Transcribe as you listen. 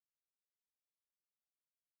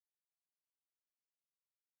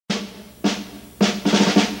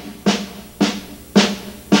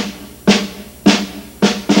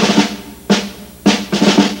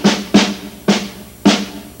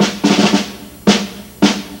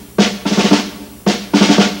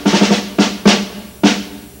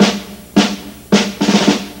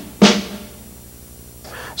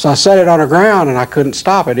So I set it on the ground and I couldn't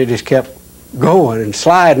stop it. It just kept going and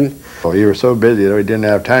sliding. Well, you were so busy that we didn't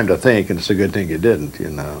have time to think, and it's a good thing you didn't, you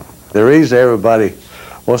know. The reason everybody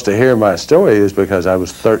wants to hear my story is because I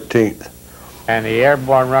was 13th. And the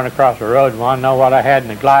airborne run across the road and wanted to know what I had in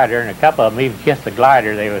the glider, and a couple of them even kissed the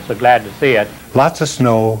glider. They were so glad to see it. Lots of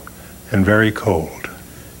snow and very cold.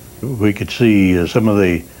 We could see some of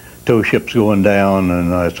the tow ships going down,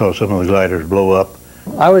 and I saw some of the gliders blow up.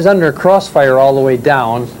 I was under crossfire all the way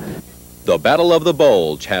down. The Battle of the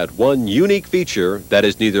Bulge had one unique feature that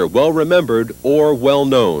is neither well remembered or well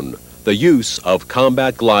known: the use of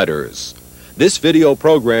combat gliders. This video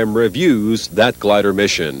program reviews that glider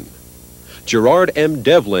mission. Gerard M.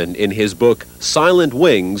 Devlin, in his book Silent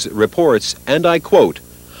Wings, reports, and I quote,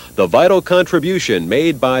 "The vital contribution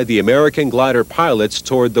made by the American glider pilots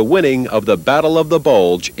toward the winning of the Battle of the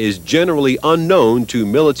Bulge is generally unknown to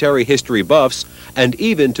military history buffs and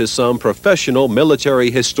even to some professional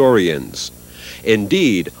military historians.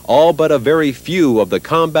 Indeed, all but a very few of the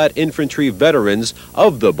combat infantry veterans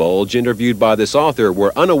of the Bulge interviewed by this author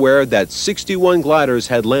were unaware that 61 gliders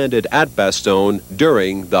had landed at Bastogne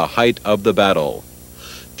during the height of the battle.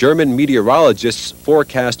 German meteorologists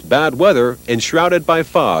forecast bad weather enshrouded by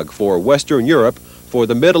fog for Western Europe for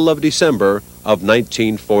the middle of December of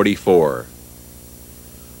 1944.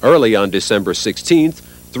 Early on December 16th,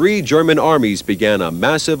 3 German armies began a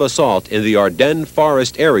massive assault in the Ardennes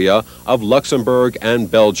forest area of Luxembourg and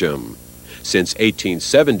Belgium. Since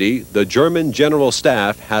 1870, the German General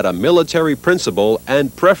Staff had a military principle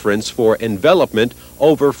and preference for envelopment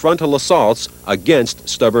over frontal assaults against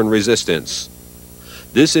stubborn resistance.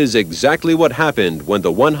 This is exactly what happened when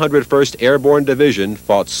the 101st Airborne Division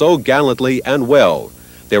fought so gallantly and well.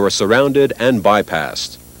 They were surrounded and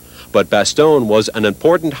bypassed. But Bastogne was an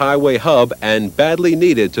important highway hub and badly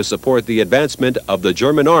needed to support the advancement of the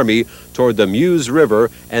German army toward the Meuse River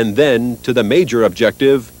and then to the major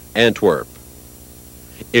objective, Antwerp.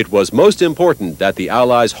 It was most important that the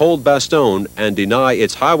Allies hold Bastogne and deny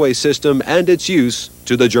its highway system and its use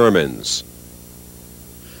to the Germans.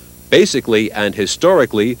 Basically and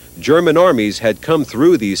historically, German armies had come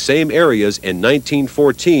through these same areas in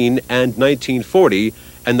 1914 and 1940,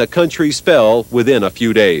 and the countries fell within a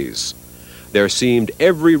few days. There seemed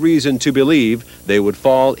every reason to believe they would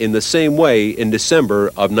fall in the same way in December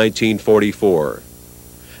of 1944.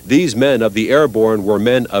 These men of the airborne were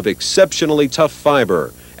men of exceptionally tough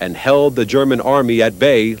fiber and held the German army at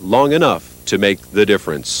bay long enough to make the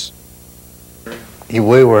difference.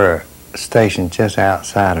 We were stationed just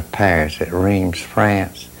outside of Paris at Reims,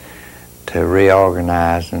 France, to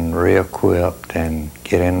reorganize and re-equip and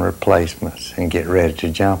get in replacements and get ready to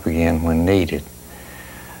jump again when needed.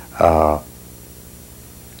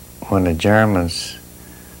 When the Germans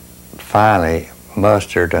finally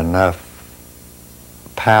mustered enough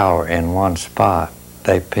power in one spot,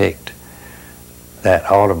 they picked that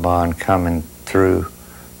Autobahn coming through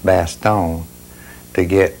Bastogne to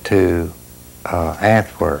get to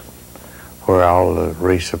Antwerp, where all the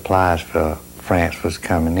resupplies for France was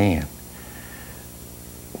coming in.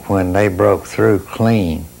 When they broke through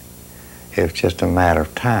clean, it was just a matter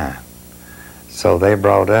of time. So they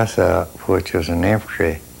brought us up, which was an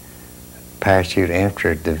parachute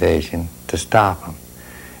infantry division, to stop them.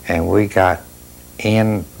 And we got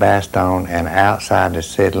in Bastogne and outside the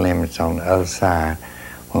city limits on the other side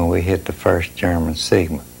when we hit the first German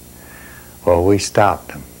segment. Well, we stopped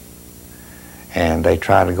them. And they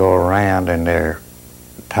tried to go around, and their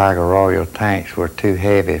Tiger Royal tanks were too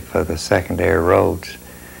heavy for the secondary roads,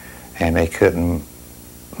 and they couldn't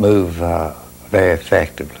move very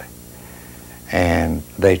effectively. And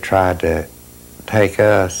they tried to take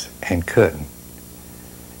us and couldn't.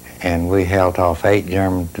 And we held off 8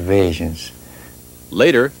 German divisions.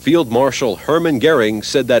 Later, Field Marshal Hermann Goering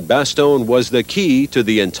said that Bastogne was the key to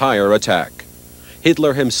the entire attack.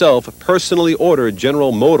 Hitler himself personally ordered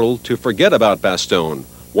General Model to forget about Bastogne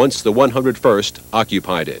once the 101st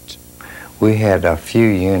occupied it. We had a few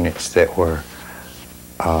units that were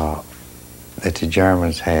that the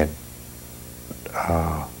Germans had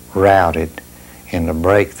routed in the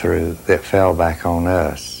breakthrough that fell back on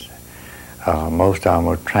us. Most of them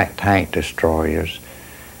were tank destroyers,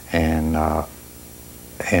 and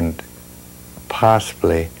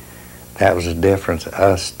possibly that was the difference,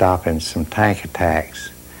 us stopping some tank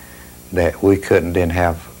attacks that we didn't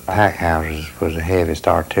have. Pack houses was the heaviest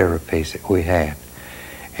artillery piece that we had,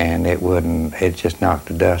 and it just knocked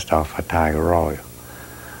the dust off a Tiger Royal.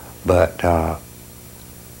 But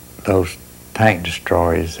those tank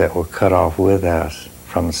destroyers that were cut off with us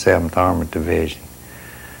from the 7th Armored Division,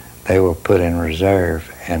 they were put in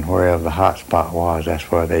reserve, and wherever the hot spot was,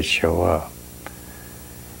 that's where they'd show up.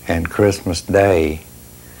 And Christmas Day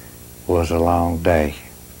was a long day.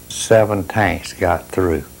 7 tanks got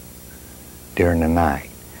through during the night.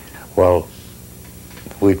 Well,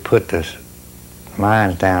 we'd put the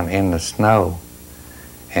mines down in the snow,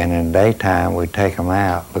 and in the daytime we'd take them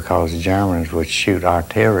out because the Germans would shoot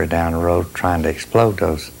artillery down the road trying to explode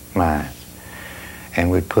those mines.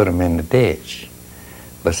 And we'd put them in the ditch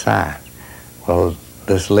beside. Well,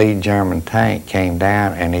 this lead German tank came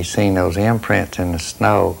down and he seen those imprints in the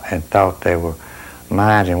snow and thought they were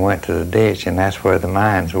mines and went to the ditch, and that's where the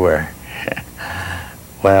mines were.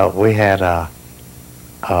 Well, we had a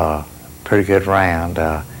pretty good round.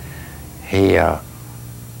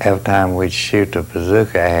 Every time we'd shoot the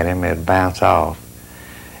bazooka at him, it'd bounce off.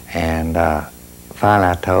 And finally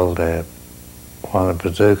I told one of the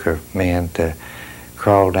bazooka men to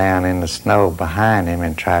crawl down in the snow behind him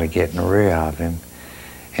and try to get in the rear of him.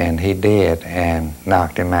 And he did, and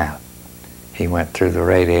knocked him out. He went through the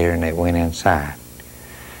radiator and it went inside.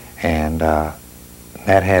 And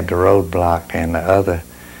that had the road blocked and the other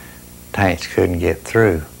tanks couldn't get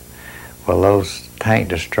through. Well, those tank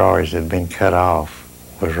destroyers that had been cut off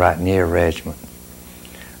was right near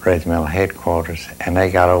regimental headquarters, and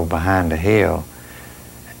they got over behind the hill,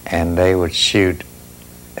 and they would shoot,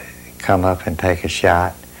 come up and take a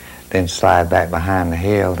shot, then slide back behind the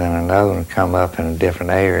hill, then another one would come up in a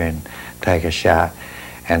different area and take a shot,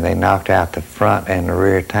 and they knocked out the front and the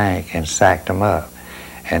rear tank and sacked them up,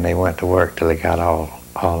 and they went to work till they got all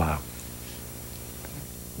up.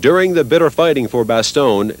 During the bitter fighting for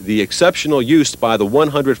Bastogne, the exceptional use by the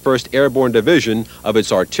 101st Airborne Division of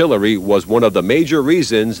its artillery was one of the major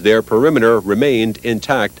reasons their perimeter remained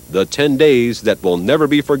intact the 10 days that will never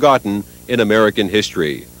be forgotten in American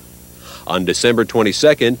history. On December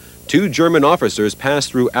 22nd, 2 German officers passed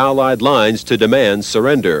through Allied lines to demand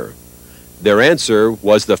surrender. Their answer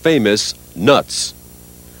was the famous nuts.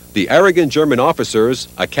 The arrogant German officers,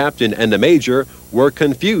 a captain and a major, were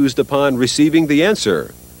confused upon receiving the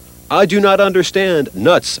answer. "I do not understand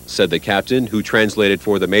nuts," said the captain, who translated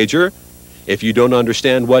for the major. "If you don't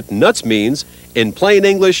understand what nuts means, in plain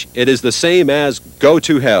English, it is the same as go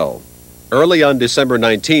to hell." Early on December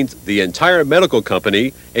 19th, the entire medical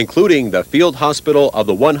company, including the field hospital of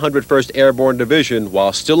the 101st Airborne Division,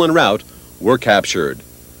 while still en route, were captured.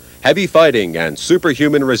 Heavy fighting and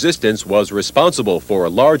superhuman resistance was responsible for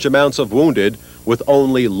large amounts of wounded, with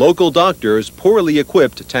only local doctors poorly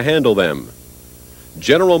equipped to handle them.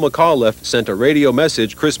 General McAuliffe sent a radio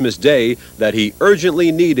message Christmas Day that he urgently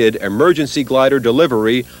needed emergency glider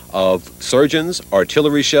delivery of surgeons,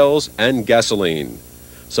 artillery shells, and gasoline.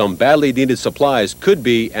 Some badly needed supplies could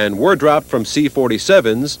be and were dropped from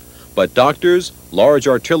C-47s, but doctors, large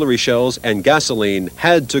artillery shells, and gasoline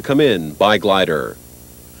had to come in by glider.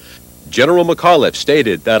 General McAuliffe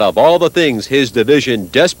stated that of all the things his division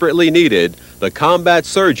desperately needed, the combat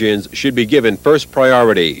surgeons should be given first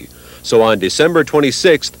priority. So on December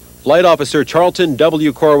 26th, Flight Officer Charlton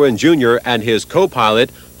W. Corwin Jr. and his co-pilot,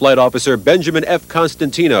 Flight Officer Benjamin F.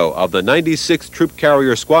 Constantino of the 96th Troop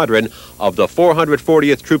Carrier Squadron of the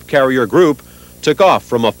 440th Troop Carrier Group, took off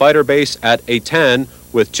from a fighter base at Etain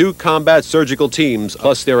with 2 combat surgical teams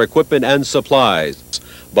plus their equipment and supplies.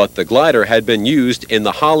 But the glider had been used in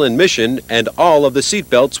the Holland mission and all of the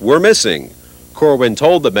seatbelts were missing. Corwin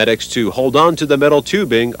told the medics to hold on to the metal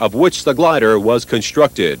tubing of which the glider was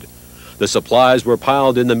constructed. The supplies were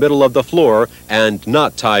piled in the middle of the floor and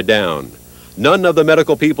not tied down. None of the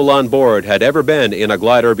medical people on board had ever been in a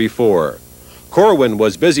glider before. Corwin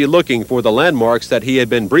was busy looking for the landmarks that he had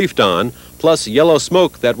been briefed on, plus yellow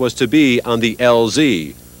smoke that was to be on the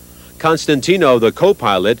LZ. Constantino, the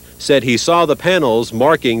co-pilot, said he saw the panels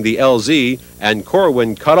marking the LZ, and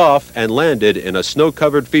Corwin cut off and landed in a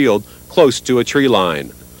snow-covered field close to a tree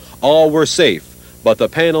line. All were safe, but the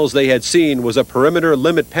panels they had seen was a perimeter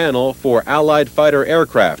limit panel for Allied fighter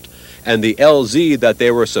aircraft, and the LZ that they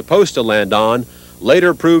were supposed to land on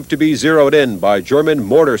later proved to be zeroed in by German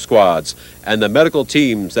mortar squads, and the medical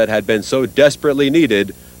teams that had been so desperately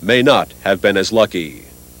needed may not have been as lucky.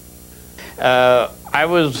 I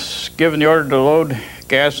was given the order to load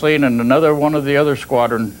gasoline, and another one of the other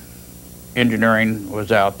squadron engineering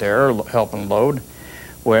was out there helping load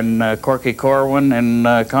when Corky Corwin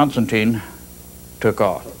and Constantine took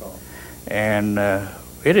off. And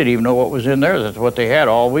we didn't even know what was in there. That's what they had.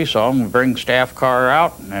 All we saw them bring staff car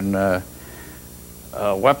out and a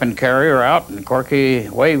weapon carrier out, and Corky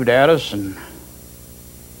waved at us, and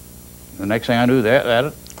the next thing I knew,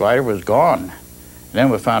 that glider was gone. And then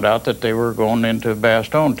we found out that they were going into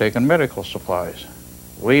Bastogne taking medical supplies.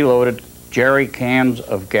 We loaded jerry cans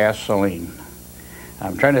of gasoline.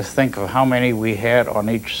 I'm trying to think of how many we had on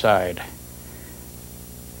each side.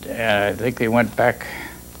 I think they went back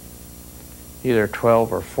either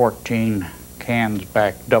 12 or 14 cans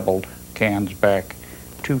back, doubled cans back,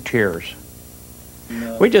 2 tiers.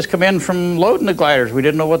 No. We just come in from loading the gliders. We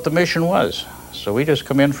didn't know what the mission was. So we just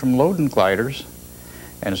come in from loading gliders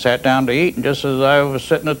and sat down to eat. And just as I was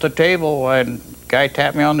sitting at the table, a guy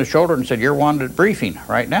tapped me on the shoulder and said, "You're wanted at briefing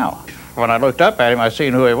right now." When I looked up at him, I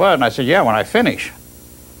seen who he was, and I said, "Yeah, when I finish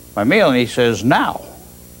my meal." And he says, "Now."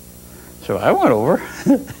 So I went over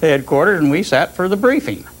headquarters and we sat for the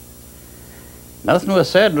briefing. Nothing was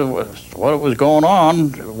said what was going on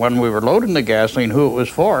when we were loading the gasoline, who it was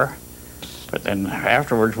for. But then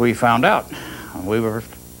afterwards we found out. We were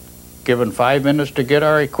given 5 minutes to get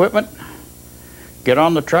our equipment, get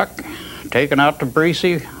on the truck, taken out to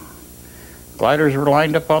Breesy. Gliders were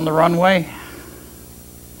lined up on the runway.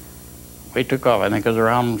 We took off. I think it was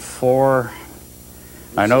around 4.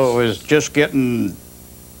 I know it was just getting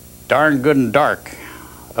darn good and dark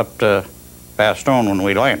up to Bastogne when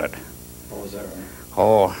we landed. What was that, right?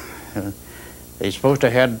 Oh, they supposed to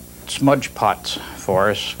had smudge pots for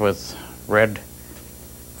us with red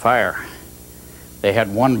fire. They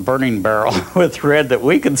had one burning barrel with red that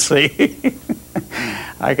we could see.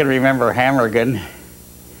 I can remember Hammergan.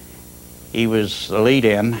 He was the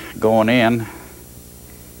lead-in going in,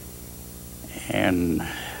 and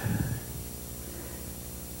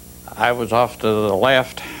I was off to the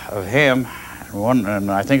left of him, and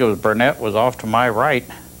I think it was Burnett was off to my right.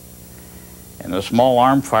 And the small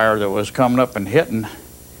arm fire that was coming up and hitting,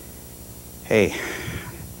 hey,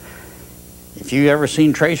 if you ever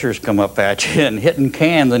seen tracers come up at you and hitting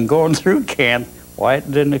cans and going through cans, why it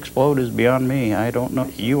didn't explode is beyond me. I don't know.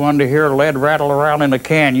 You want to hear lead rattle around in a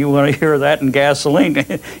can, you want to hear that in gasoline.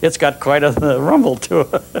 It's got quite a rumble to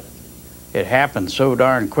it. It happened so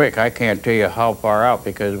darn quick, I can't tell you how far out,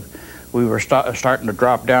 because we were starting to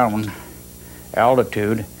drop down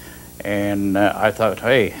altitude, and I thought,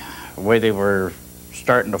 hey, the way they were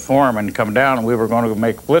starting to form and come down, we were going to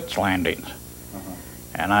make blitz landings.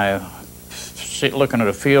 And I looking at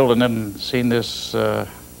a field and then seen this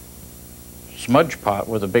smudge pot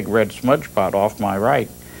with a big red smudge pot off my right.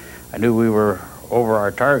 I knew we were over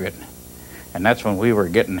our target, and that's when we were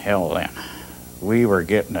getting hell then. We were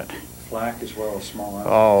getting it. Flak as well as small arm?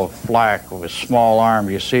 Oh, flak with small arm.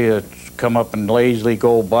 You see it come up and lazily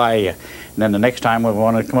go by you. And then the next time we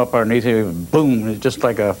wanted to come up underneath it, boom, it's just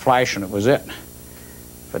like a flash and it was it.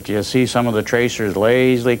 But you see some of the tracers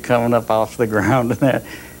lazily coming up off the ground and that.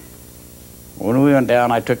 When we went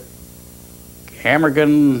down, I took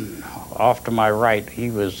Hammergan off to my right.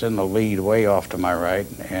 He was in the lead way off to my right.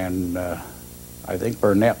 And I think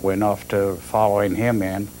Burnett went off to following him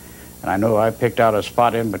in. And I know I picked out a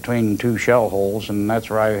spot in between 2 shell holes, and that's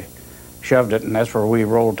where I shoved it, and that's where we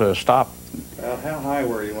rolled to a stop. How high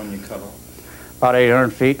were you when you cut off? About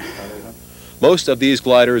 800 feet. Most of these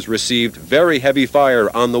gliders received very heavy fire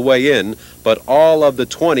on the way in, but all of the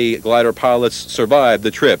 20 glider pilots survived the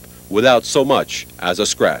trip without so much as a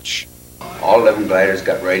scratch. All 11 gliders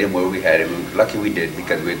got right in where we had them. Lucky we did,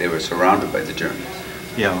 because they were surrounded by the Germans.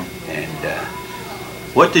 Yeah. And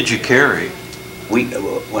what did you carry?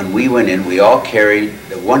 When we went in, we all carried,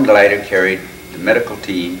 the one glider carried the medical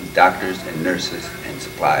team, doctors and nurses and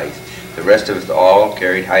supplies. The rest of us all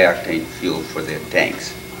carried high-octane fuel for the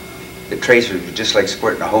tanks. The tracers were just like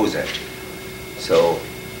squirting a hose at you. So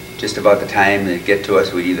just about the time they get to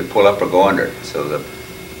us, we'd either pull up or go under. So the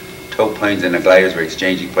tow planes and the gliders were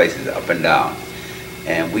exchanging places up and down.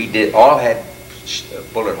 And we all had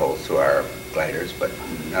bullet holes through our gliders, but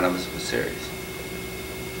none of us was serious.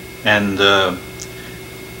 And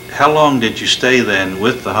how long did you stay then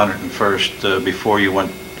with the 101st before you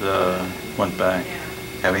went back?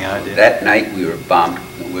 Having an idea? That night we were bombed.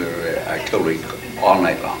 We were artillery all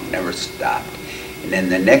night long, never stopped. And then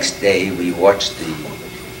the next day we watched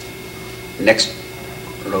the next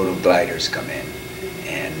load of gliders come in.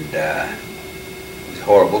 And it was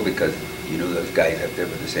horrible, because you knew those guys up there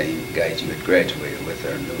were the same guys you had graduated with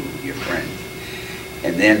or knew your friends.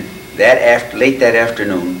 And then late that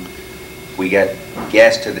afternoon, we got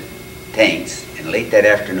gas to the tanks, and late that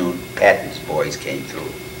afternoon, Patton's boys came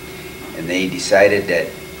through. And they decided that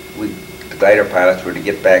the glider pilots were to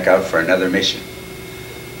get back out for another mission.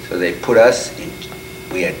 So they put us in,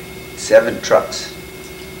 we had 7 trucks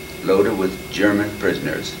loaded with German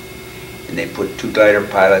prisoners, and they put 2 glider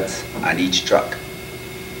pilots on each truck.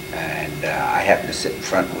 And I happened to sit in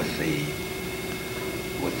front with the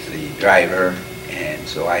driver, and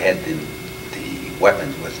so I had the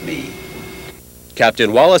weapons with me.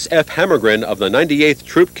 Captain Wallace F. Hammergren of the 98th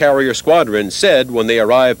Troop Carrier Squadron said when they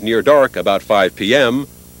arrived near dark about 5 p.m.,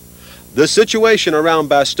 The situation around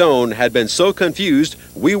Bastogne had been so confused,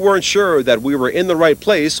 we weren't sure that we were in the right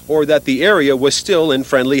place or that the area was still in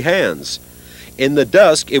friendly hands. In the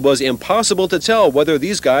dusk, it was impossible to tell whether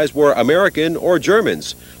these guys were American or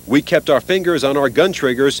Germans. We kept our fingers on our gun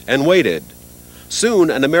triggers and waited. Soon,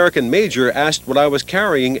 an American major asked what I was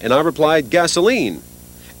carrying, and I replied, gasoline.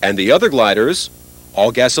 And the other gliders,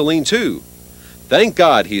 all gasoline too. Thank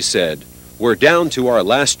God, he said, we're down to our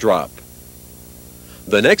last drop.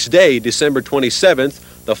 The next day, December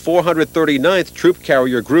 27th, the 439th Troop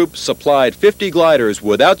Carrier Group supplied 50 gliders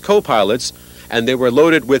without co-pilots, and they were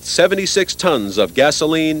loaded with 76 tons of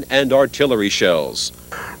gasoline and artillery shells.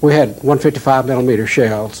 We had 155 millimeter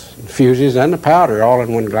shells, fuses, and the powder all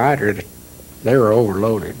in one glider. They were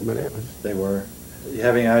overloaded, but it was... They were. You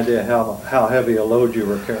have any idea how heavy a load you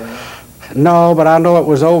were carrying? No, but I know it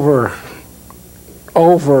was over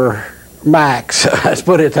max. Let's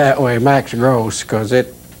put it that way, max gross, because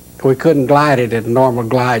we couldn't glide it at normal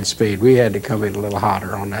glide speed. We had to come in a little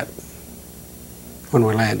hotter on that when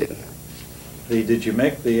we landed. Did you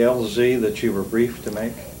make the LZ that you were briefed to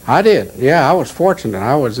make? I did. Yeah, I was fortunate.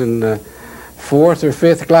 I was in the 4th or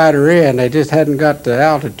 5th glider in. They just hadn't got the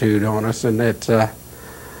altitude on us, and it's a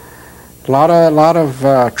lot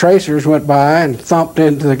of tracers went by and thumped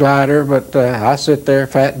into the glider, but I sit there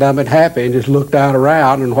fat, dumb, and happy and just looked out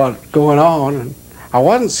around and what's going on. And I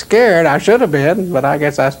wasn't scared. I should have been, but I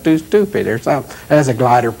guess I was too stupid or something. As a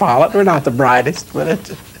glider pilot, we're not the brightest, but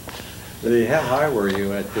it's... How high were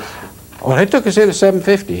you at this? Well, they took us in at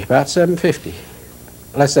 750, about 750.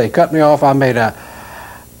 Let's say, cut me off, I made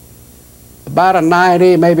about a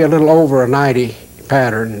 90, maybe a little over a 90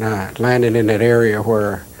 pattern, landing in that area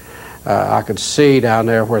where I could see down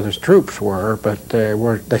there where the troops were, but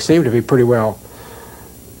they seemed to be pretty well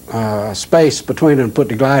spaced between them and put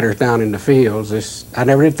the gliders down in the fields. I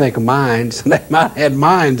never did think of mines. They might have had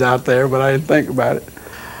mines out there, but I didn't think about it.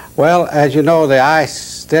 Well, as you know, the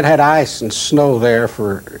ice, it had ice and snow there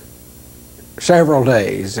for several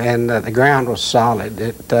days, and the ground was solid.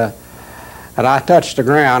 And I touched the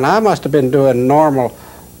ground. I must have been doing normal,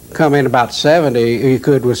 come in about 70, you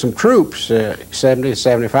could with some troops, 70,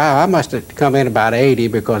 75. I must have come in about 80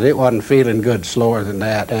 because it wasn't feeling good slower than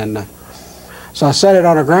that. And so I set it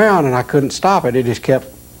on the ground and I couldn't stop it. It just kept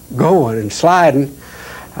going and sliding.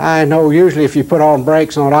 I know usually if you put on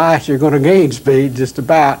brakes on ice, you're going to gain speed just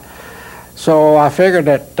about. So I figured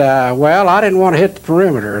that, well, I didn't want to hit the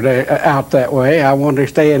perimeter out that way. I wanted to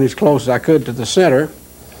stay in as close as I could to the center.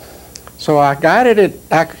 So I guided it,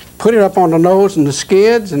 I put it up on the nose and the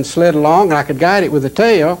skids and slid along, and I could guide it with the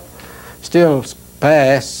tail, still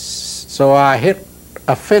pass. So I hit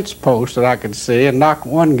a fence post that I could see and knocked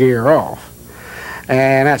one gear off.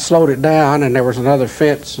 And that slowed it down, and there was another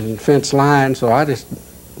fence and fence line, so I just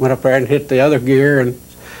went up there and hit the other gear, and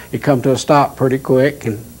it come to a stop pretty quick.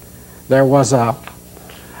 And there was I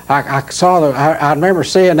remember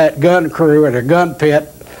seeing that gun crew at a gun pit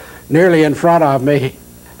nearly in front of me.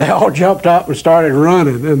 They all jumped up and started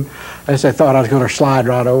running, and they thought I was going to slide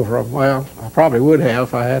right over them. Well, I probably would have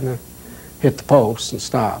if I hadn't hit the post and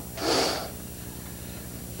stopped.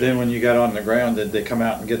 Then when you got on the ground, did they come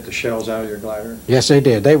out and get the shells out of your glider? Yes, they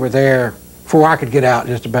did. They were there before I could get out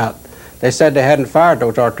just about. They said they hadn't fired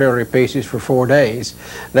those artillery pieces for 4 days.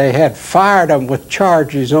 They had fired them with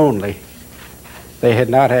charges only. They had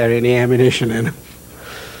not had any ammunition in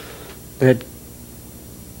them.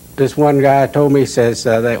 This one guy told me, says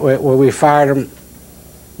that we fired them,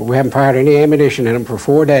 we haven't fired any ammunition in them for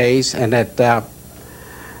 4 days, and that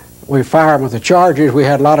we fired them with the charges. We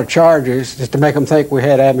had a lot of charges just to make them think we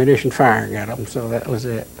had ammunition firing at them, so that was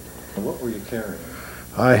it. What were you carrying?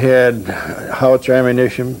 I had howitzer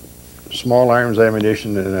ammunition, small arms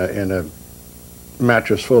ammunition, and a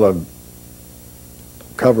mattress full of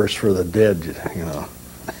covers for the dead, you know.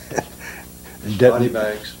 Body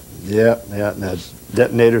bags. Yeah, and the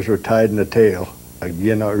detonators were tied in the tail.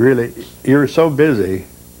 You know, really, you were so busy,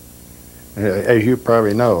 as you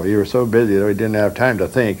probably know, you were so busy that we didn't have time to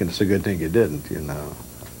think, and it's a good thing you didn't, you know.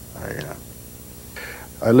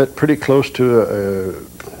 I lit pretty close to,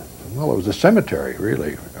 well, it was a cemetery,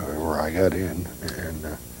 really, where I got in,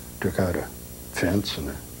 and took out a fence and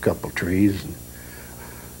a couple trees, and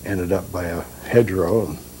ended up by a hedgerow,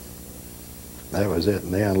 and that was it.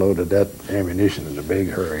 And they unloaded that ammunition in a big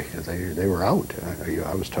hurry because they were out.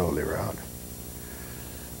 I was told they were out.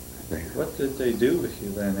 What did they do with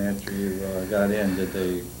you then after you got in? Did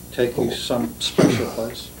they take you some special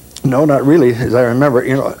place? No, not really. As I remember,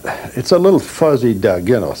 you know, it's a little fuzzy, Doug.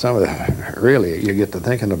 You know, some of the really you get to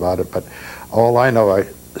thinking about it. But all I know, I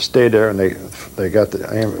stayed there and they got the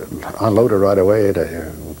unloaded right away at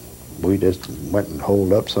we just went and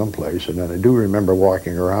holed up someplace. And then I do remember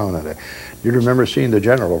walking around, and I do remember seeing the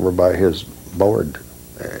general over by his board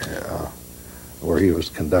where he was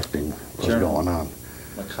conducting what was going on.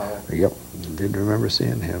 Yep, did remember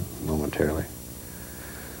seeing him momentarily.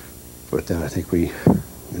 But then I think we,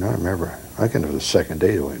 you know, I remember, I think it was the second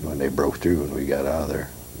day when they broke through and we got out of there.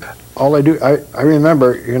 All I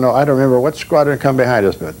remember, you know, I don't remember what squadron come behind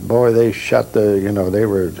us, but boy, they shot they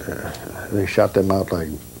shot them out like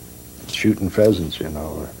shooting pheasants, you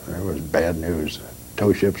know. It was bad news.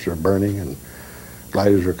 Tow ships were burning and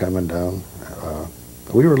gliders were coming down.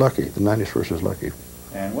 We were lucky. The 91st was lucky.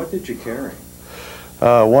 And what did you carry?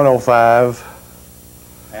 105.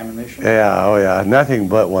 Ammunition? Yeah, oh yeah, nothing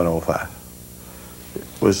but 105.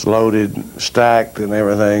 It was loaded, stacked, and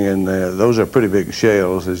everything, and those are pretty big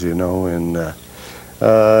shells, as you know. And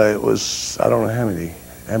it was, I don't know how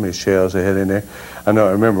many shells they had in there. I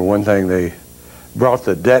remember one thing, they brought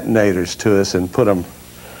the detonators to us and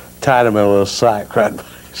tied them in a little sack right by,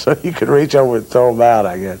 so you could reach over and throw them out,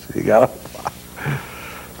 I guess. You got them.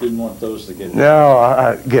 Didn't want those to get hit. No,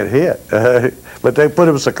 I get hit. But they put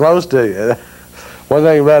them so close to you. One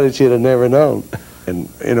thing about it you'd have never known. And,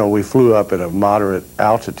 you know, we flew up at a moderate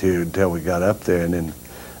altitude until we got up there, and then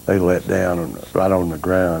they let down right on the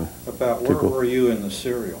ground. About where were you in the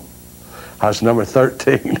serial? I was number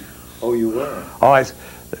 13. Oh, you were? Oh,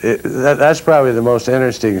 that's probably the most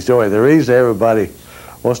interesting story. The reason everybody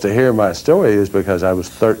wants to hear my story is because I was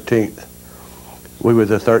 13th. We were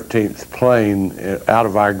the 13th plane out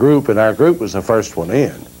of our group, and our group was the first one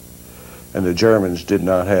in. And the Germans did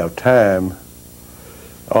not have time.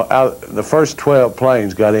 The first 12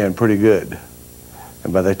 planes got in pretty good.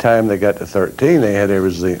 And by the time they got to 13, they had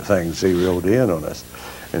everything zeroed in on us.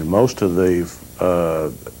 And most of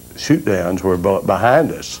the shoot downs were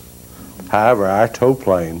behind us. However, my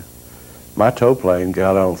tow plane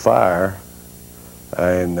got on fire,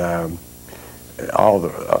 and all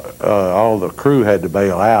the crew had to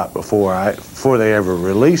bail out before they ever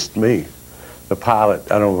released me. The pilot,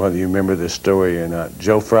 I don't know whether you remember this story or not,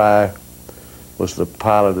 Joe Fry was the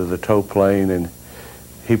pilot of the tow plane, and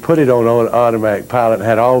he put it on automatic pilot and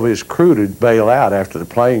had all of his crew to bail out after the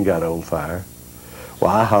plane got on fire. Well,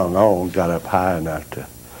 I hung on, got up high enough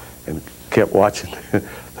and kept watching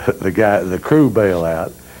the crew bail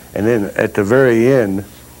out. And then at the very end,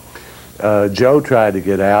 Joe tried to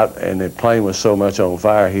get out, and the plane was so much on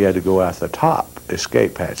fire he had to go out the top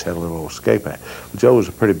escape hatch. Had a little escape hatch. Joe was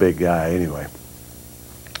a pretty big guy anyway,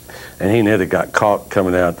 and he never got caught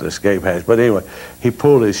coming out the escape hatch. But anyway, he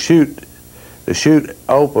pulled the chute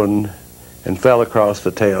open and fell across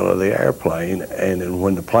the tail of the airplane. And then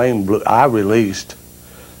when the plane blew, I released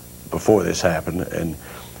before this happened, and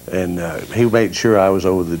he made sure I was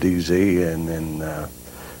over the DZ, and then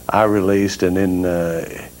I released, and then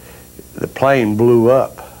the plane blew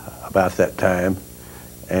up about that time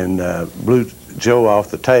and blew Joe off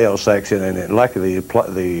the tail section, and luckily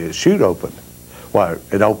the chute opened. Well,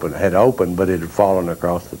 it had opened, but it had fallen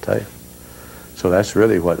across the tail. So that's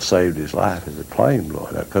really what saved his life, is the plane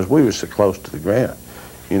blowing up, because we were so close to the ground.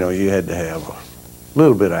 You know, you had to have a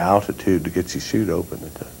little bit of altitude to get your chute open.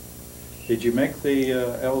 Did you make the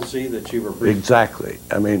LZ that you were briefed? Exactly.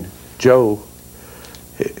 I mean, Joe,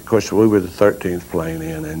 of course, we were the 13th plane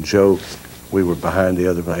in, and Joe, we were behind the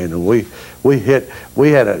other plane, and we had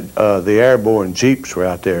the airborne jeeps were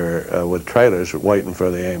out there with trailers waiting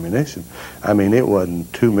for the ammunition. I mean, it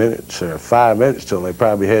wasn't 2 minutes or 5 minutes till they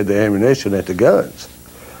probably had the ammunition at the guns.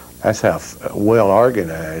 That's how well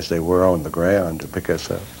organized they were on the ground to pick us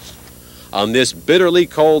up. On this bitterly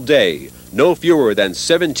cold day, no fewer than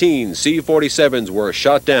 17 C-47s were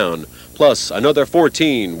shot down, plus another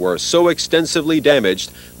 14 were so extensively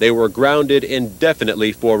damaged they were grounded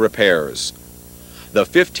indefinitely for repairs. The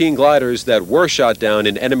 15 gliders that were shot down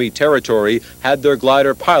in enemy territory had their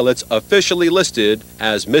glider pilots officially listed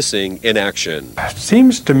as missing in action. It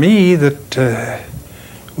seems to me that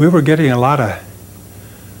we were getting a lot of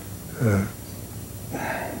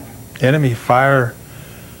enemy fire,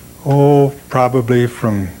 probably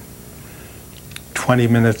from 20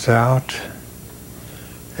 minutes out.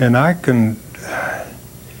 And I can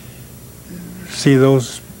see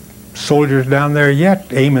those soldiers down there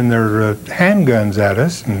yet aiming their handguns at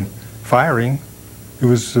us and firing. It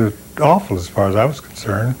was awful as far as I was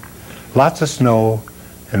concerned. Lots of snow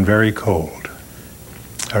and very cold.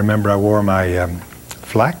 I remember I wore my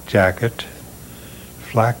flak jacket,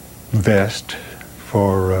 flak vest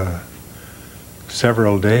for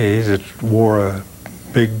several days. It wore a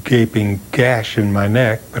big gaping gash in my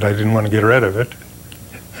neck, but I didn't want to get rid of it.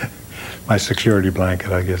 My security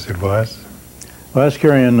blanket, I guess it was. Well, I was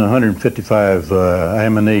carrying 155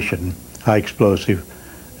 ammunition, high explosive,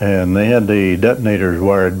 and they had the detonators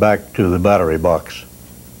wired back to the battery box,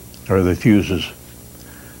 or the fuses.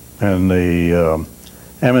 And the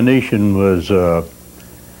ammunition was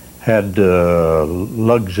had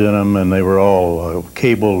lugs in them, and they were all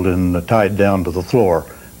cabled and tied down to the floor.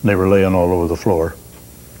 And they were laying all over the floor.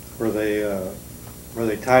 Were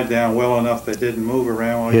they tied down well enough they didn't move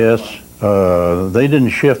around? While Yes, they didn't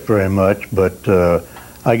shift very much, but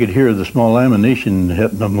I could hear the small ammunition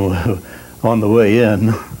hitting them on the way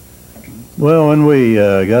in. Well, when we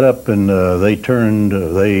got up and they turned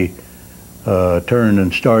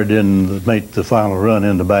and started in, made the final run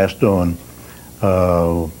into Bastogne,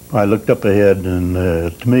 I looked up ahead, and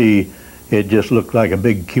to me, it just looked like a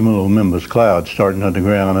big cumulonimbus cloud starting on the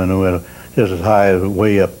ground, and it went just as high,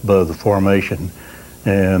 way up above the formation.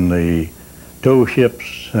 And the tow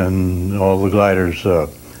ships and all the gliders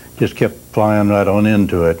just kept flying right on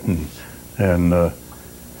into it, and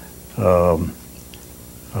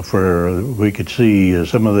for we could see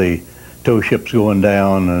some of the tow ships going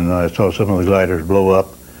down, and I saw some of the gliders blow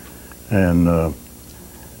up, and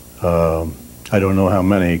I don't know how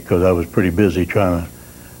many, because I was pretty busy trying to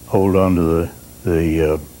hold on to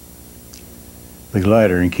the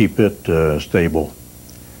glider and keep it stable.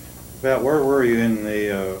 About where were you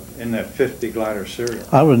in that 50 glider serial?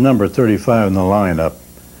 I was number 35 in the lineup,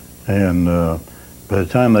 and by the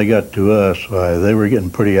time they got to us, they were getting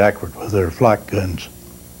pretty accurate with their flak guns.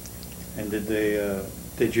 And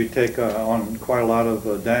did you take on quite a lot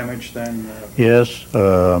of damage then? Yes,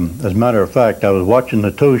 as a matter of fact, I was watching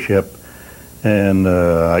the tow ship, and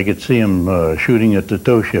I could see him shooting at the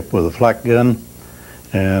tow ship with a flak gun,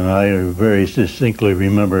 and I very distinctly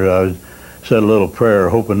remember I said a little prayer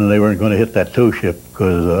hoping that they weren't going to hit that tow ship,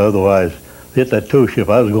 because otherwise, if they hit that tow ship,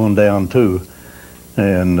 I was going down too.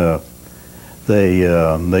 And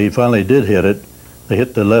they finally did hit it. They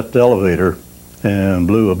hit the left elevator and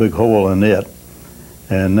blew a big hole in it.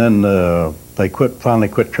 And then they finally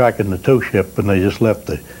quit tracking the tow ship, and they just left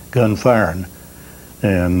the gun firing.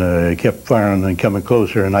 And kept firing and coming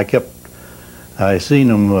closer, and I seen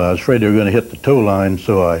them, I was afraid they were going to hit the tow line,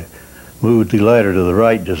 so I moved the glider to the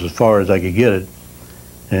right just as far as I could get it,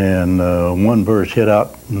 and one burst hit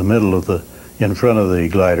out in the middle of in front of the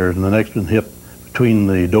glider, and the next one hit between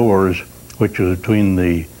the doors, which was between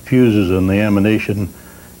the fuses and the ammunition,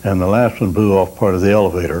 and the last one blew off part of the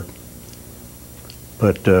elevator.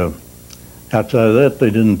 But outside of that,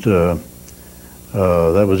 they didn't,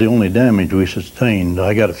 that was the only damage we sustained.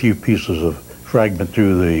 I got a few pieces of fragment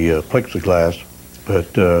through the plexiglass,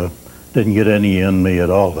 but didn't get any in me at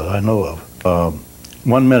all that I know of.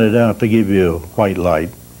 1 minute out, they give you a white light,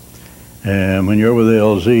 and when you're over the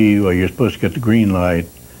LZ, well, you're supposed to get the green light,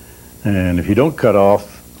 and if you don't cut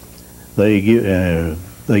off, they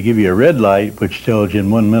give you a red light, which tells you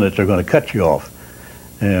in 1 minute they're going to cut you off.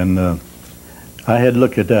 And I had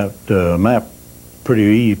looked at that map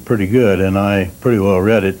pretty good, and I pretty well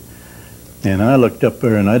read it. And I looked up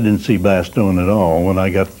there, and I didn't see Bastogne at all when I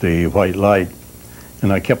got the white light.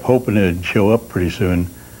 And I kept hoping it'd show up pretty soon.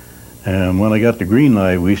 And when I got the green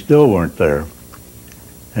light, we still weren't there.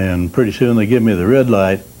 And pretty soon they give me the red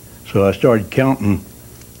light, so I started counting.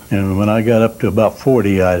 And when I got up to about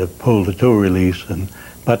 40, I pulled the tow release. And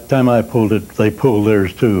by the time I pulled it, they pulled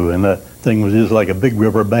theirs too. And that thing was just like a big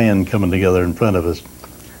rubber band coming together in front of us.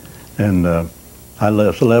 And I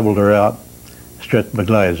leveled her out, stretched my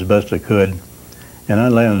glide as best I could, and I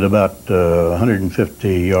landed about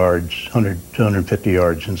 150 yards, 100 to 150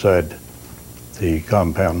 yards inside the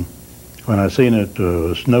compound. When I seen it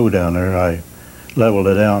snow down there, I leveled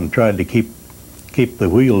it out and tried to keep the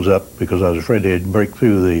wheels up, because I was afraid they'd break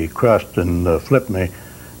through the crust and flip me,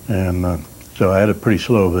 and so I had it pretty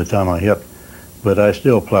slow by the time I hit, but I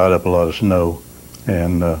still plowed up a lot of snow.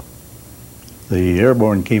 And the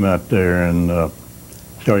airborne came out there and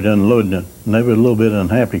started unloading it, and they were a little bit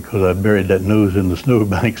unhappy because I buried that nose in the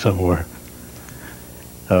snowbank somewhere.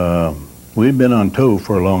 We'd been on tow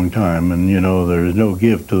for a long time, and you know, there's no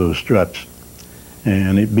give to those struts,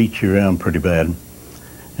 and it beats you around pretty bad.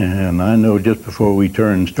 And I know just before we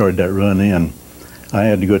turned and started that run in, I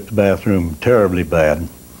had to go to the bathroom terribly bad,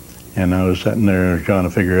 and I was sitting there trying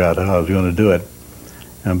to figure out how I was going to do it.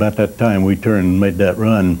 And about that time we turned and made that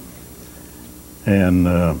run, and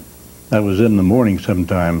that was in the morning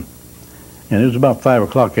sometime, and it was about 5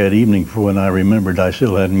 o'clock that evening when I remembered I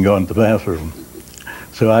still hadn't gone to the bathroom.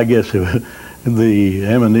 So I guess the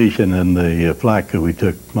ammunition and the flak that we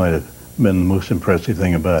took might have been the most impressive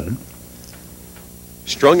thing about it.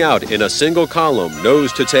 Strung out in a single column,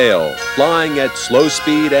 nose to tail, flying at slow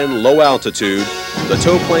speed and low altitude, the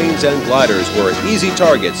tow planes and gliders were easy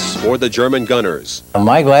targets for the German gunners.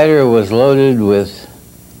 My glider was loaded with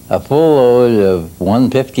a full load of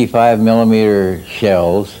 155 millimeter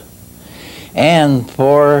shells and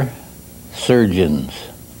 4 surgeons,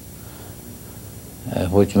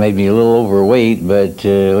 which made me a little overweight, but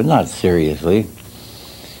not seriously.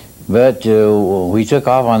 But we took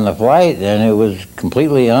off on the flight, and it was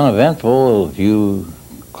completely uneventful. A few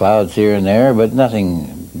clouds here and there, but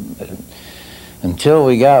nothing until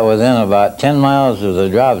we got within about 10 miles of the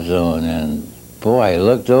drop zone. And boy, I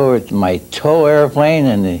looked over at my tow airplane,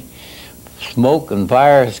 and the smoke and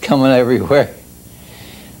fire is coming everywhere.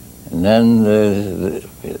 And then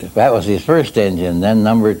that was his first engine. Then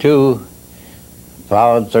number 2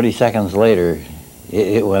 followed 30 seconds later.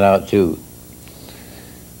 It went out too.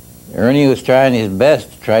 Ernie was trying his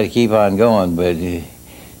best to try to keep on going, but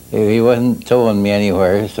he wasn't towing me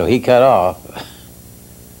anywhere, so he cut off.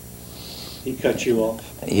 He cut you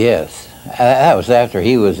off? Yes. That was after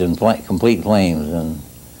he was in complete flames, and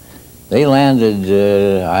they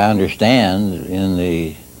landed, I understand, in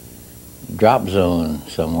the drop zone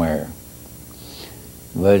somewhere.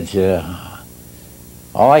 But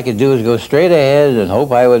all I could do was go straight ahead and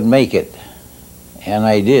hope I would make it. And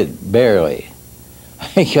I did, barely.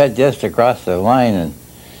 I got just across the line, and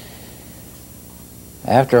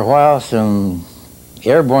after a while some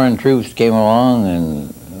airborne troops came along,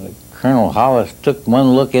 and Colonel Hollis took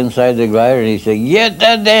one look inside the glider and he said, "Get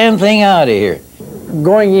that damn thing out of here."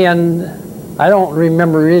 Going in, I don't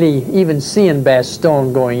remember really even seeing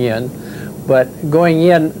Bastogne going in, but going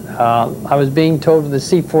in, I was being towed to the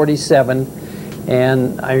C-47,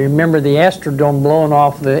 and I remember the Astrodome blowing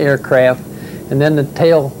off the aircraft, and then the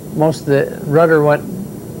tail, most of the rudder went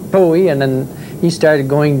pooey, and then he started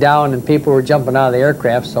going down, and people were jumping out of the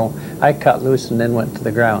aircraft, so I cut loose and then went to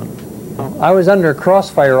the ground. I was under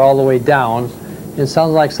crossfire all the way down. It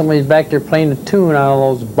sounds like somebody's back there playing a tune on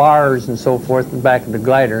all those bars and so forth in the back of the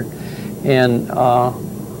glider. And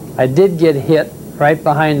I did get hit right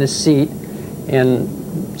behind the seat, and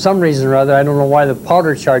some reason or other, I don't know why the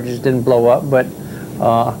powder charges didn't blow up, but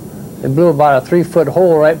it blew about a 3-foot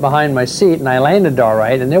hole right behind my seat, and I landed all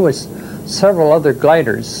right. And there was several other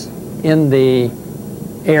gliders in the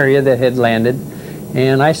area that had landed,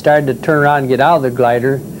 and I started to turn around and get out of the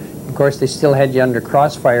glider. Of course, they still had you under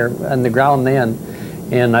crossfire on the ground then,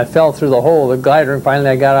 and I fell through the hole of the glider, and finally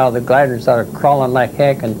I got out of the glider and started crawling like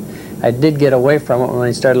heck, and I did get away from it when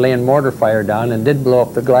they started laying mortar fire down and did blow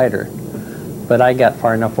up the glider. But I got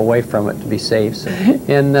far enough away from it to be safe. So.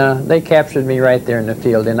 And they captured me right there in the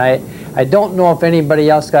field. And I don't know if anybody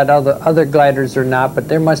else got other gliders or not, but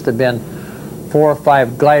there must have been 4 or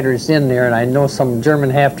 5 gliders in there, and I know some German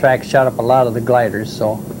half-tracks shot up a lot of the gliders,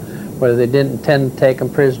 so whether they didn't intend to take them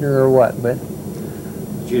prisoner or what. But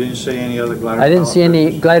you didn't see any other glider I didn't see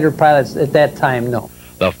any glider pilots at that time, no.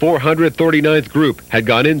 The 439th Group had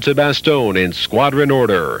gone into Bastogne in squadron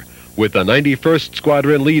order, with the 91st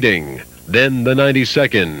Squadron leading, then the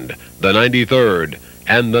 92nd, the 93rd,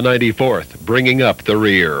 and the 94th bringing up the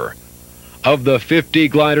rear. Of the 50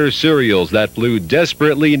 glider serials that flew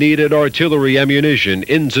desperately needed artillery ammunition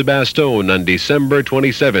into Bastogne on December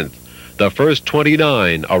 27th, the first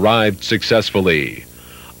 29 arrived successfully.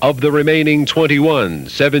 Of the remaining 21,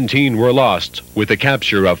 17 were lost with the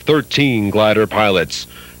capture of 13 glider pilots.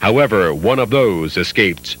 However, one of those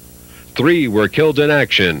escaped. 3 were killed in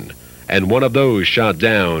action, and one of those shot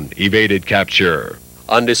down evaded capture.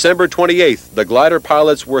 On December 28th, the glider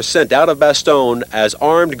pilots were sent out of Bastogne as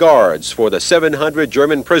armed guards for the 700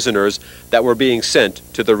 German prisoners that were being sent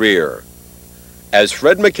to the rear. As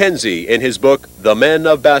Fred Mackenzie, in his book The Men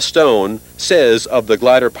of Bastogne, says of the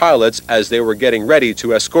glider pilots as they were getting ready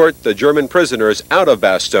to escort the German prisoners out of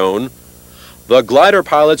Bastogne, the glider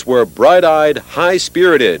pilots were bright-eyed,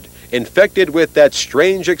 high-spirited, infected with that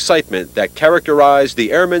strange excitement that characterized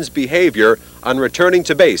the airmen's behavior on returning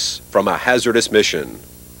to base from a hazardous mission.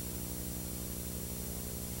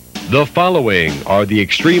 The following are the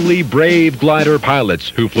extremely brave glider pilots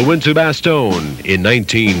who flew into Bastogne in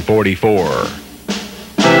 1944.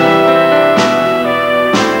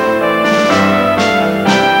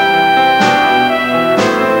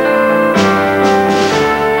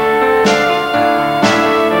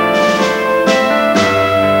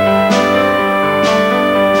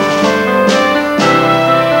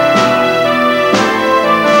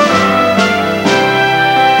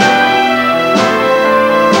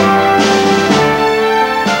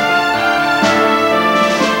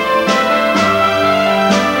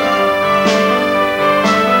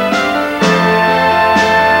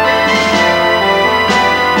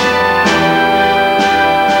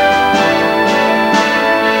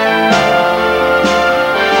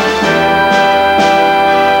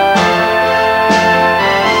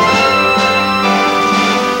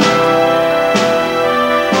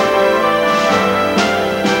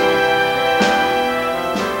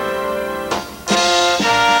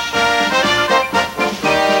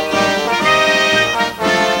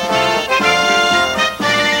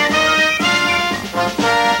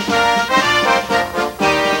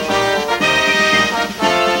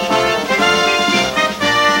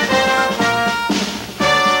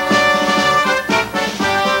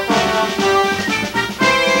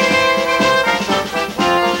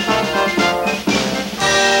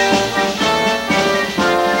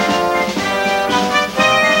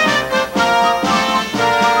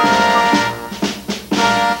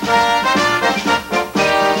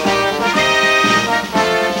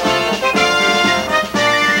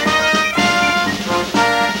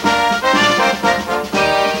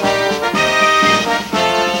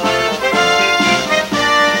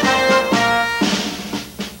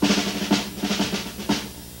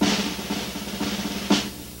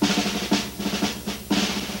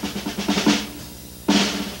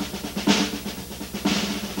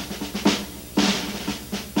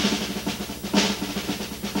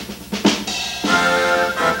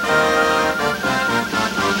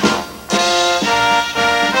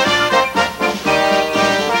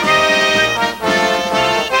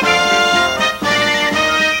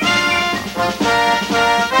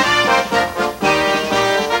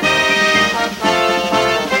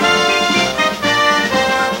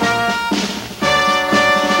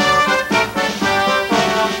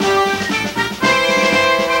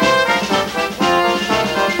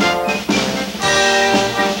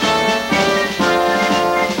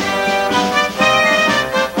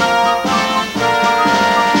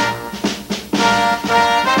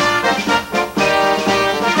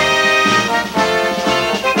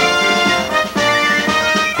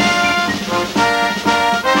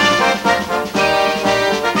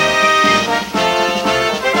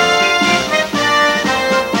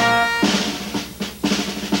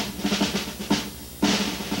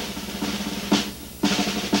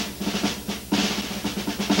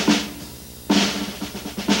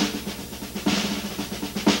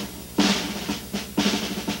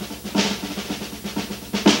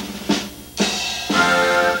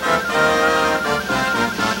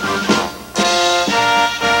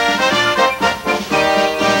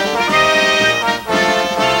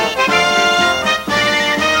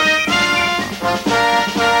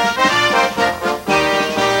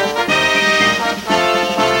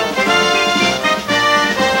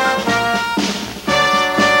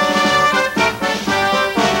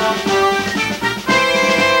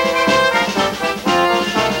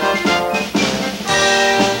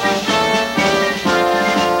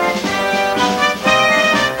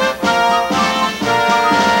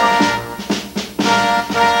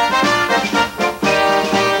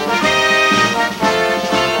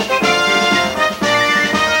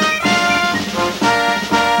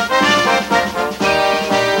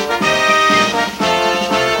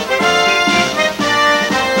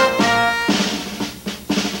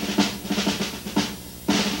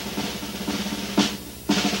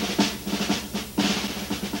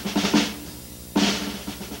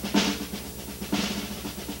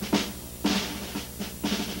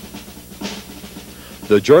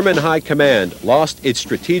 The German High Command lost its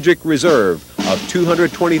strategic reserve of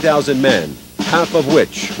 220,000 men, half of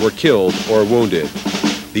which were killed or wounded.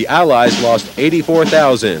 The Allies lost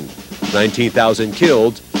 84,000, 19,000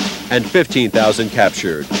 killed, and 15,000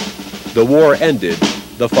 captured. The war ended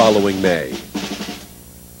the following May.